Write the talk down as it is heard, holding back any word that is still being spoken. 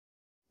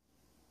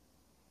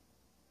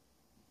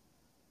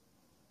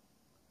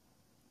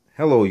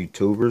Hello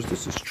YouTubers,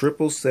 this is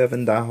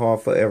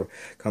 757-300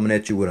 coming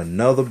at you with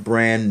another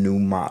brand new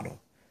model.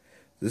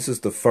 This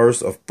is the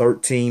first of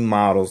 13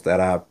 models that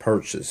I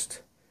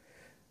purchased.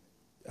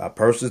 I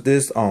purchased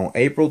this on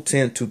April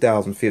 10th,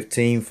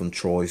 2015 from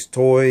Troy's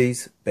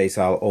Toys, based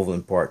out of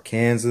Overland Park,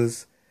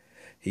 Kansas.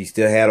 He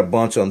still had a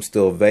bunch of them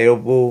still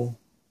available.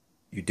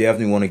 You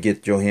definitely want to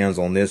get your hands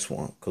on this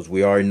one because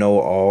we already know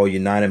all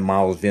United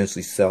models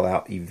eventually sell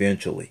out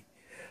eventually.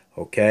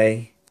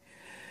 Okay?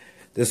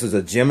 This is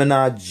a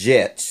Gemini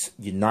Jets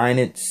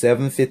United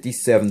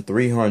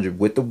 757-300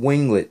 with the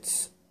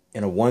winglets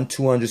in a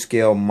 1/200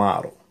 scale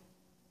model.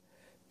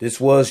 This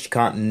was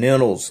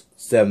Continental's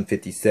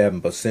 757,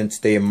 but since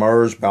they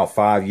emerged about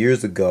 5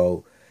 years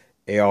ago,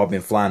 they all been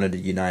flying under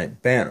the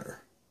United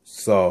banner.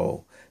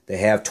 So they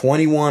have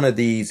 21 of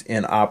these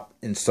in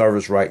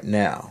service right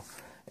now,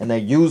 and they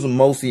use them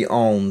mostly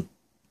on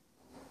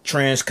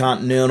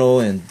transcontinental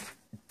and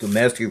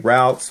domestic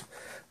routes.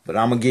 But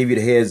I'm gonna give you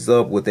the heads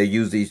up what they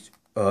use these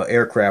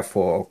aircraft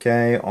for,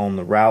 okay, on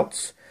the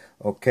routes.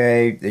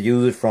 Okay, they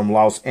use it from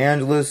Los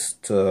Angeles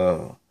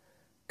to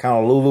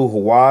Honolulu,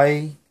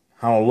 Hawaii,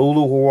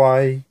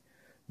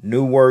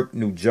 Newark,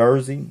 New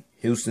Jersey,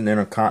 Houston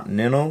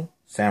Intercontinental,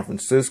 San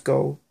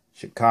Francisco,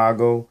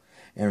 Chicago,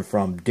 and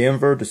from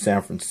Denver to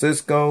San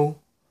Francisco,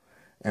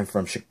 and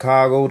from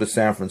Chicago to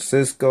San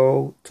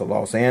Francisco to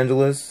Los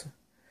Angeles,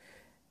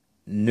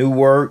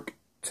 Newark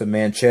to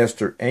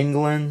Manchester,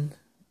 England,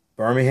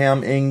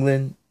 Birmingham,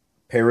 England,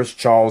 Paris,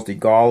 Charles de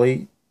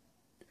Gaulle,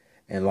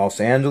 and Los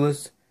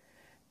Angeles,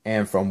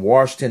 and from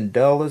Washington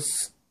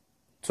Dulles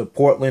to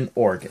Portland,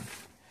 Oregon.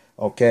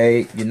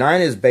 Okay,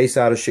 United is based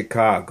out of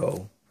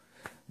Chicago.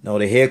 No,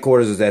 the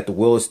headquarters is at the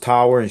Willis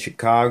Tower in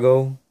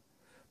Chicago,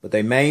 but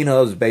their main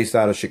hub is based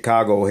out of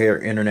Chicago O'Hare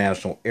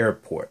International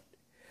Airport.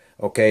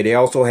 Okay, they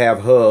also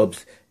have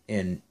hubs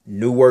in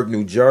Newark,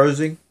 New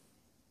Jersey,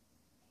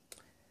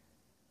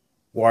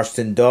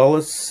 Washington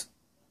Dulles,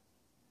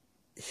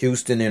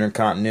 Houston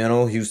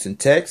Intercontinental, Houston,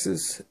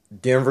 Texas,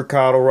 Denver,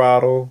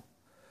 Colorado,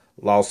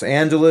 Los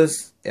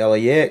Angeles,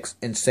 LAX,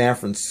 and San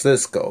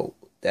Francisco.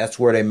 That's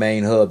where their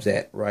main hub's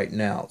at right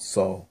now.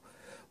 So,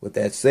 with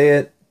that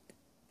said,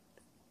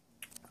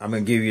 I'm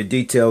going to give you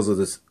details of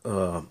this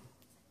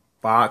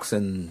box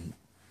and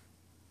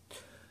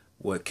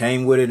what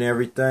came with it and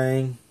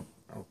everything.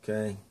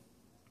 Okay.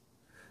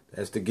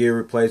 That's the gear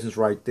replacements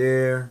right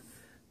there.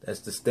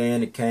 That's the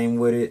stand that came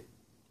with it.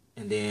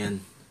 And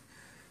then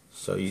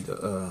show you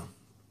the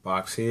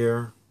box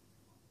here.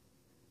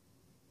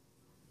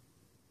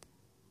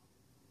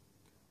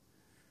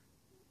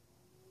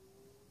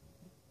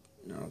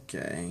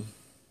 Okay,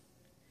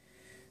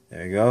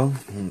 there you go.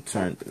 I'm gonna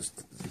turn this.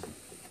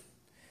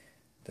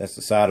 That's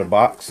the side of the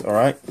box. All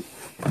right.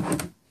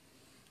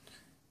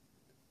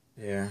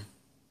 There.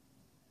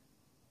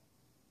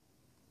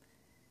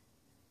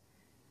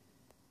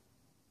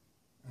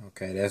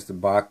 Okay, that's the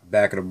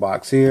back of the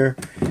box here.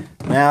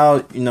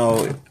 Now, you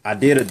know, I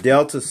did a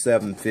Delta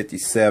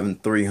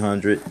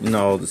 757-300. You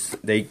know,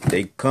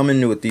 they come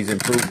in with these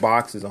improved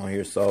boxes on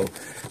here, so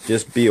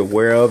just be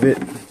aware of it.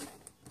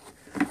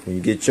 When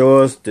you get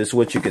yours, this is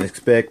what you can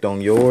expect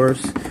on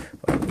yours.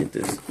 Get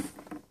this.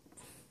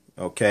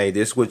 Okay,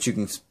 this is what you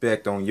can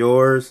expect on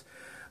yours.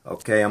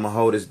 Okay, I'm gonna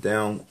hold this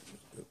down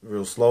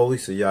real slowly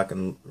so y'all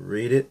can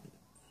read it.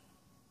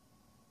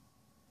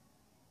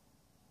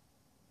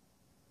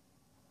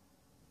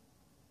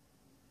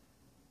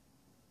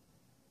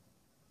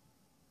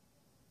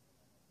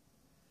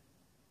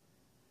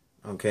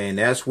 Okay, and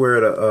that's where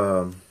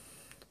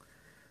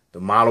the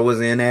model was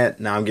in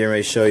at. Now I'm getting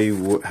ready to show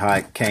you how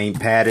it came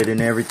padded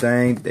and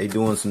everything. They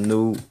doing some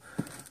new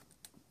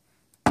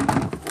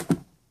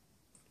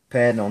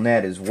padding on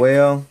that as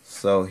well.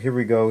 So here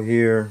we go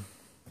here.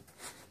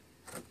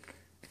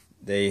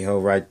 There you go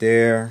right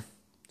there.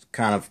 It's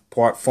kind of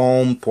part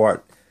foam,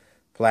 part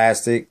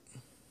plastic.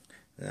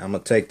 And I'm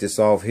going to take this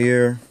off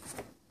here.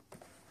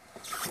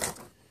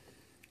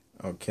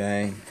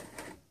 Okay.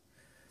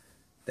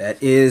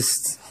 That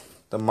is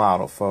the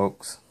model,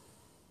 folks.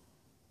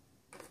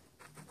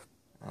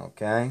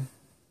 Okay.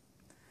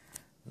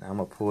 Now I'm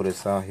going to pull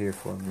this out here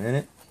for a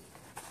minute.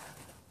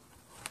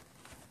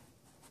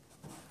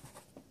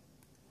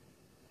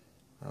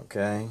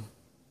 Okay.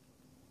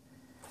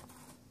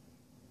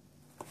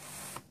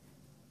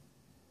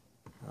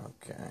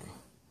 Okay.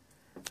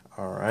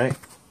 All right.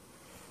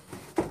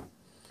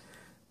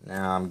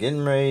 Now I'm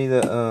getting ready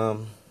to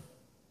I'm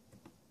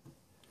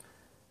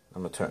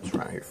going to turn this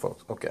around here,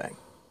 folks. Okay.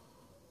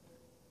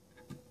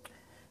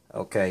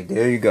 Okay,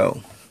 there you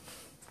go.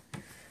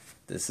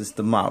 This is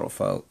the model,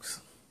 folks.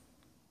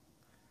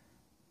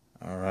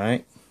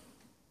 Alright.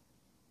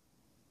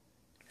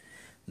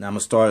 Now I'm going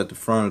to start at the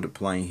front of the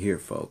plane here,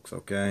 folks,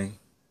 okay?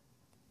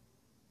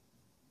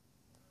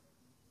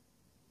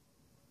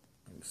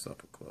 Let me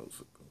stop it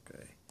close,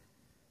 okay?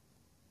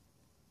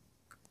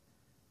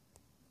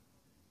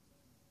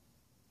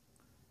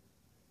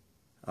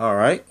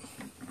 Alright.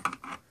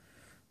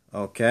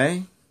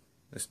 Okay.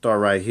 Let's start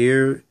right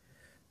here.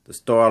 The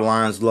Star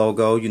Alliance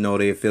logo, you know,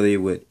 they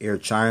affiliate with Air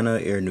China,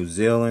 Air New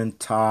Zealand,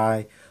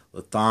 Thai,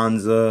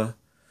 Lufthansa,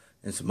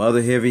 and some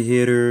other heavy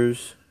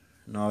hitters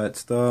and all that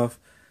stuff.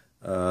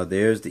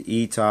 There's the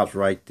E-tops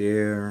right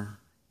there.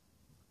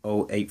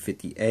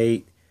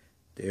 0858.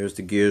 There's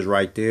the gears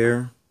right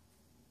there.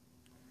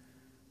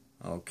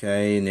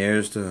 Okay, and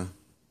there's the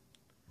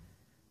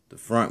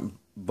front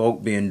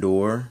boat bin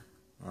door.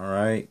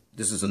 Alright.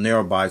 This is a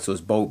narrow body, so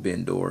it's boat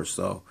bin door.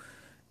 So,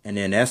 and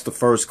then that's the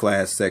first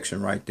class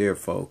section right there,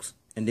 folks.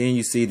 And then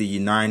you see the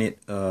United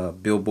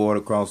billboard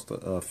across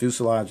the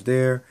fuselage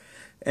there.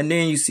 And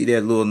then you see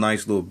that little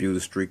nice little beauty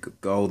streak of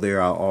gold there.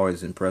 I'm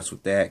always impressed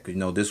with that, because you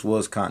know this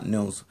was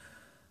Continental's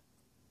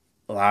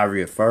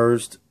livery at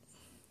first.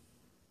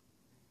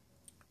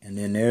 And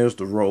then there's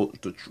the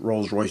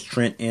Rolls-Royce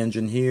Trent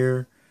engine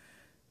here.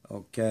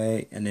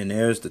 Okay, and then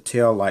there's the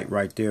tail light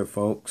right there,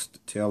 folks. The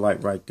tail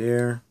light right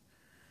there.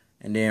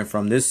 And then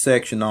from this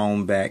section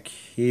on back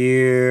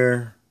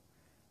here,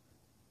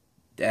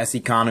 that's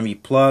Economy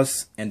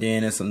Plus. And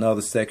then it's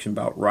another section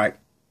about right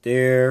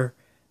there.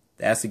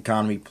 That's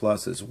Economy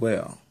Plus as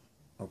well.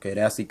 Okay,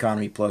 that's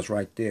Economy Plus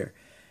right there.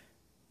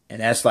 And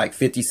that's like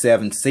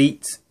 57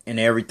 seats, and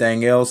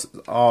everything else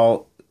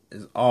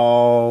is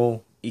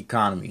all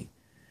economy.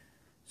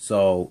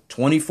 So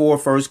 24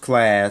 first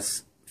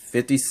class,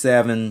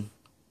 57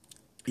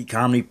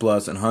 Economy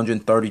Plus, and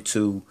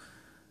 132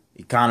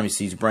 economy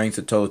seats brings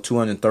a total of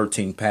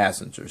 213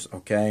 passengers.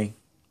 Okay,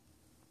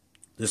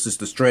 this is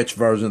the stretch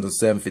version of the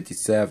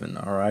 757.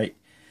 All right,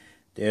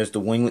 there's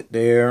the winglet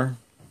there.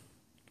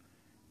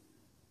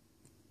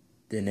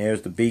 Then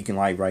there's the beacon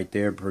light right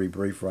there, pretty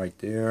brief right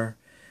there.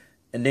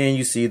 And then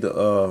you see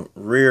the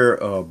rear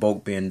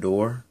boat bin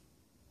door.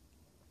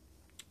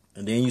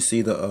 And then you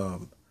see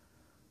the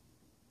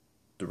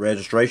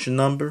registration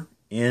number,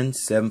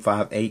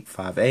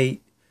 N75858.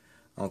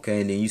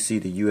 Okay, and then you see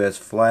the U.S.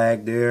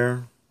 flag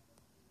there.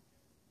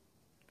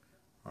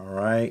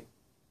 Alright.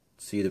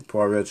 See the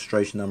part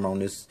registration number on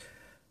this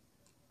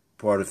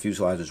part of the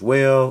fuselage as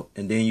well.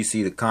 And then you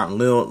see the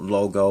Continental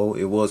logo.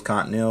 It was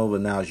Continental, but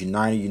now it's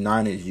United.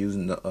 United is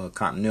using the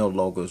Continental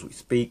logo as we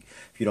speak,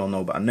 if you don't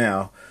know by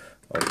now.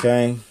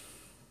 Okay.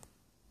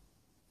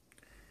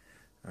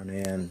 And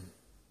then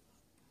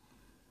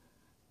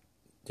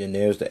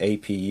there's the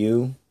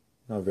APU.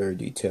 Not very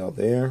detailed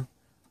there.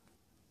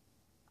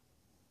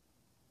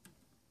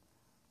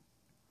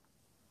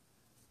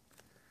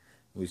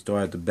 We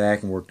start at the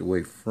back and work the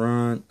way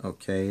front.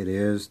 Okay,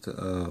 there's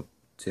the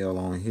tail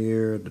on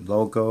here, the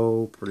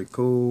logo, pretty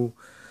cool.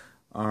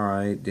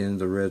 Alright, then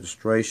the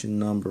registration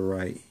number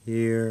right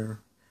here.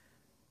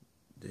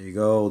 There you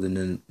go.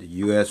 Then the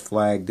US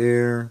flag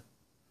there.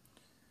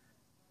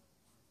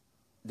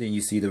 Then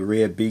you see the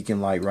red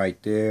beacon light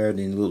right there.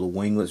 Then the little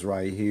winglets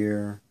right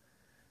here.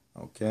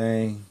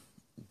 Okay.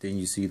 Then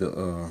you see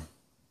the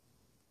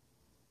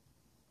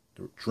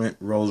Trent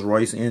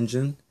Rolls-Royce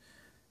engine.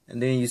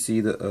 And then you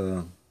see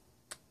the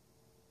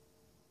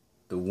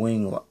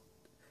wing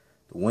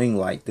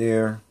light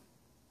there.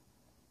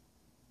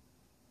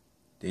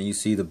 Then you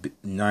see the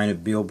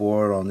United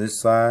billboard on this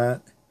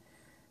side.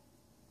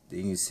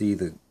 Then you see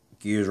the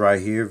gears right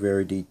here,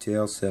 very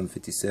detailed,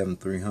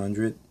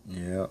 757-300.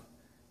 Yeah.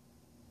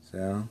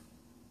 So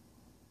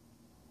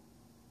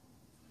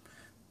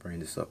bring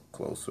this up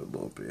closer a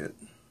little bit.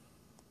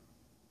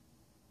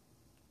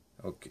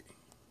 Okay.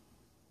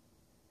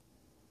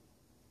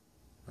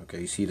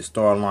 Okay, you see the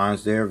star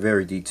lines there,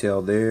 very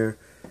detailed there.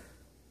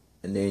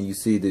 And then you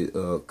see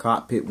the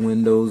cockpit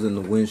windows and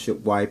the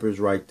windshield wipers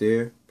right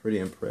there. Pretty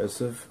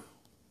impressive.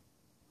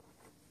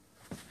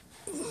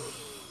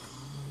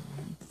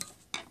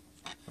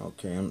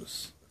 Okay,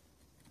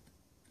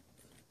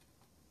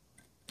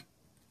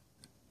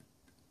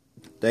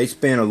 they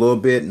spin a little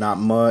bit, not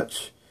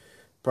much.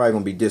 Probably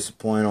gonna be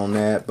disappointed on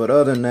that, but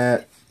other than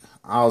that,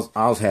 I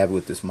was happy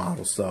with this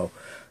model. So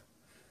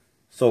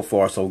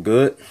far so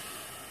good.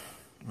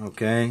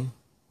 Okay.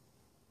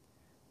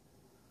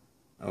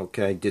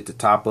 Okay, did the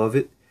top of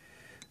it.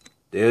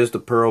 There's the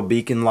pearl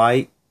beacon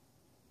light,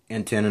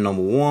 antenna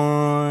number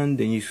 1.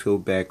 Then you go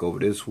back over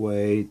this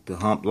way. The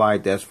hump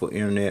light, that's for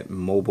internet,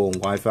 mobile,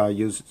 and Wi-Fi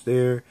usage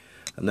there.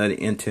 Another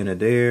antenna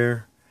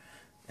there.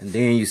 And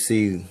then you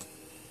see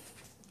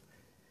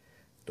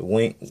the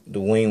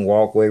wing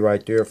walkway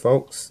right there,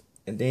 folks.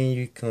 And then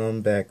you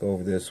come back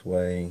over this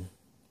way.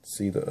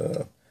 See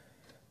the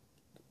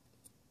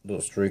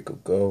little streak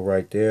of gold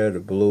right there, the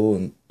blue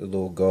and the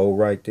little gold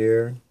right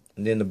there.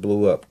 And then the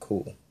blue up,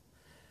 cool.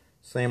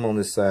 Same on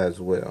this side as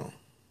well.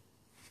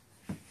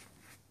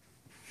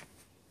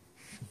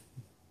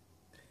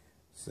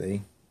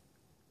 See?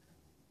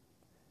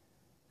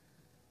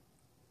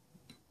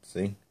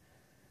 See?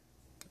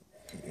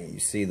 And you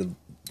see the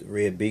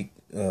red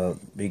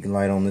beacon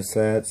light on this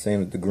side.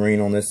 Same with the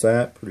green on this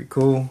side. Pretty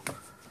cool.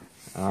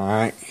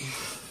 Alright.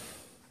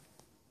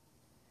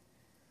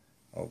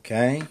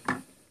 Okay.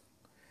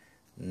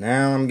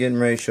 Now I'm getting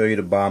ready to show you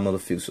the bottom of the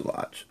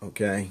fuselage.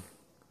 Okay.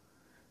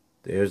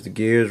 There's the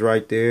gears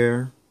right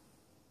there.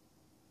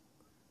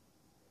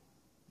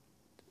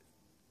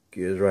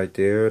 Gears right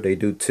there. They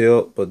do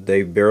tilt, but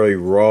they barely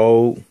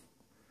roll.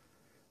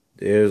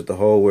 There's the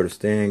hole where the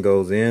stand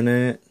goes in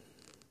at.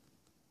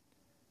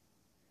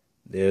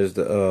 There's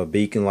the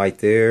beacon light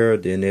there.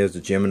 Then there's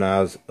the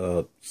Gemini's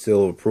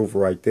seal of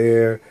approval right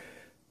there.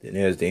 Then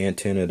there's the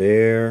antenna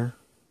there.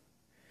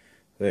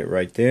 That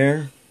right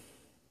there.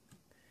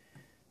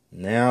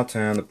 Now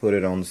time to put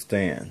it on the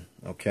stand.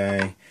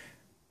 Okay.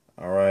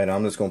 Alright,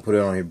 I'm just going to put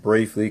it on here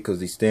briefly because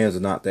these stands are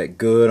not that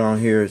good on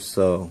here.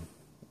 So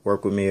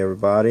work with me,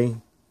 everybody.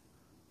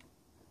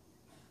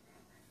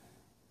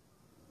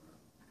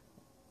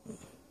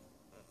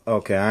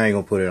 Okay, I ain't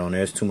gonna put it on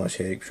there. It's too much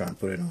headache trying to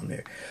put it on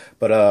there.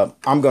 But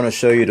I'm gonna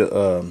show you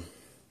the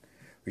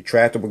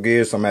retractable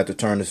gears. So I'm gonna have to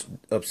turn this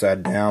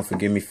upside down.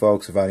 Forgive me,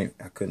 folks, if I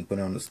couldn't put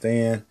it on the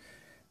stand.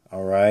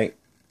 All right,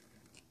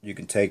 you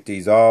can take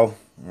these off.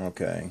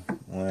 Okay,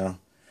 well,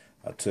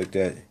 I took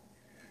that.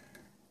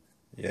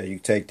 Yeah, you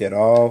take that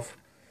off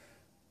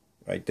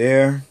right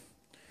there,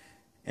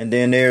 and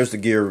then there's the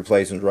gear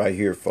replacements right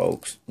here,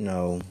 folks.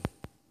 Go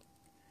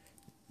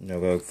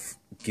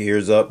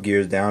gears up,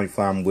 gears down. You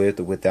fly them with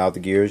or without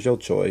the gears, your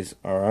choice.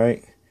 All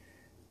right.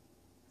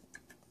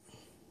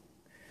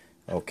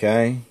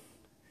 Okay.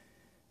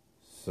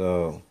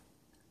 So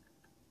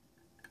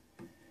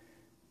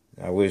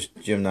I wish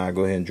Gemini would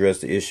go ahead and address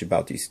the issue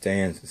about these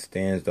stands. The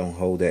stands don't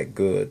hold that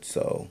good.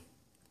 So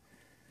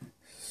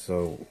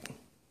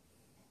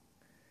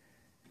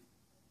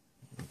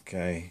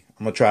okay.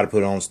 I'm gonna try to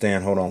put it on the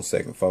stand. Hold on a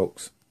second,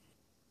 folks.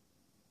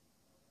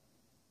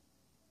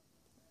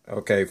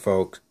 Okay,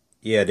 folks.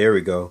 Yeah, there we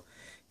go.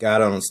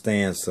 Got it on the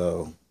stand,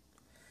 so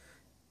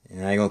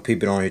and I ain't gonna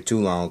keep it on here too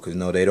long because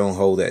they don't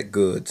hold that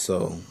good.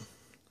 So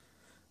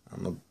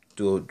I'm gonna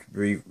do a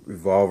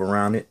revolve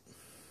around it.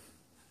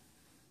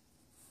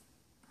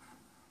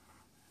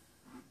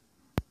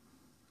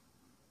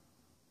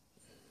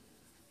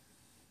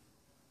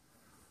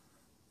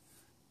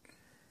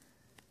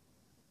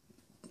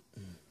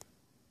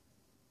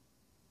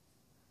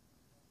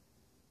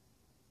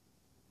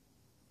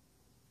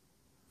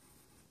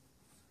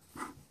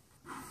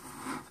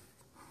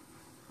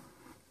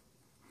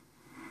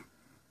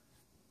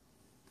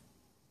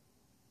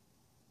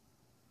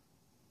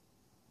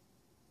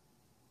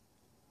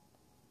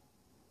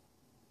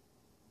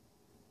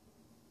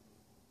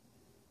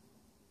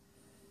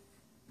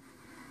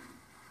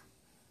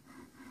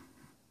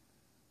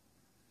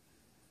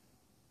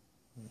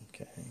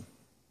 Okay.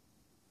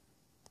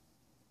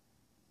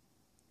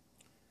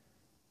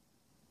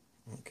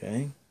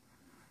 Okay.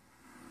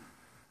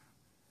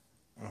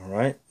 All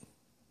right.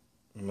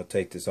 I'm going to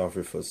take this off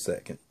here for a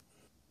second.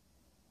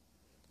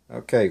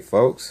 Okay,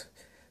 folks.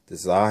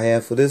 This is all I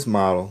have for this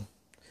model.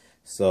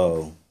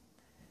 So,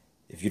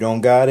 if you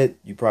don't got it,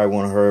 you probably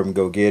want to hurry up and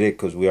go get it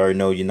because we already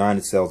know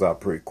United sells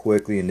out pretty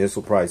quickly. And this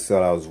will probably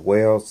sell out as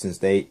well since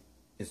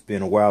it's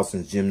been a while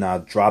since Gemini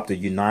dropped a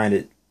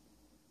United,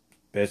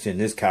 especially in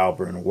this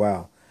caliber, in a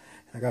while.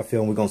 I got a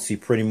feeling we're going to see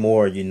pretty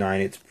more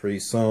Uniteds pretty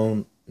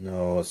soon.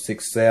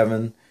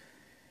 6.7.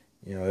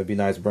 It'd be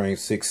nice to bring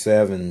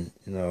 6.7.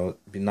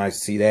 It'd be nice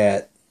to see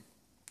that.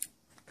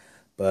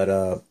 But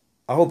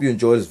I hope you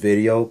enjoyed this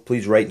video.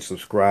 Please rate and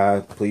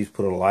subscribe. Please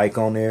put a like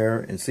on there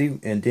and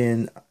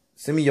then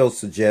send me your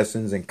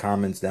suggestions and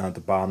comments down at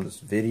the bottom of this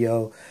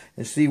video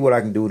and see what I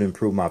can do to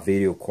improve my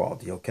video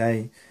quality.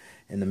 Okay.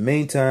 In the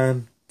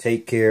meantime,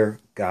 take care.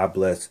 God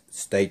bless.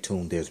 Stay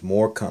tuned. There's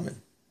more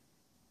coming.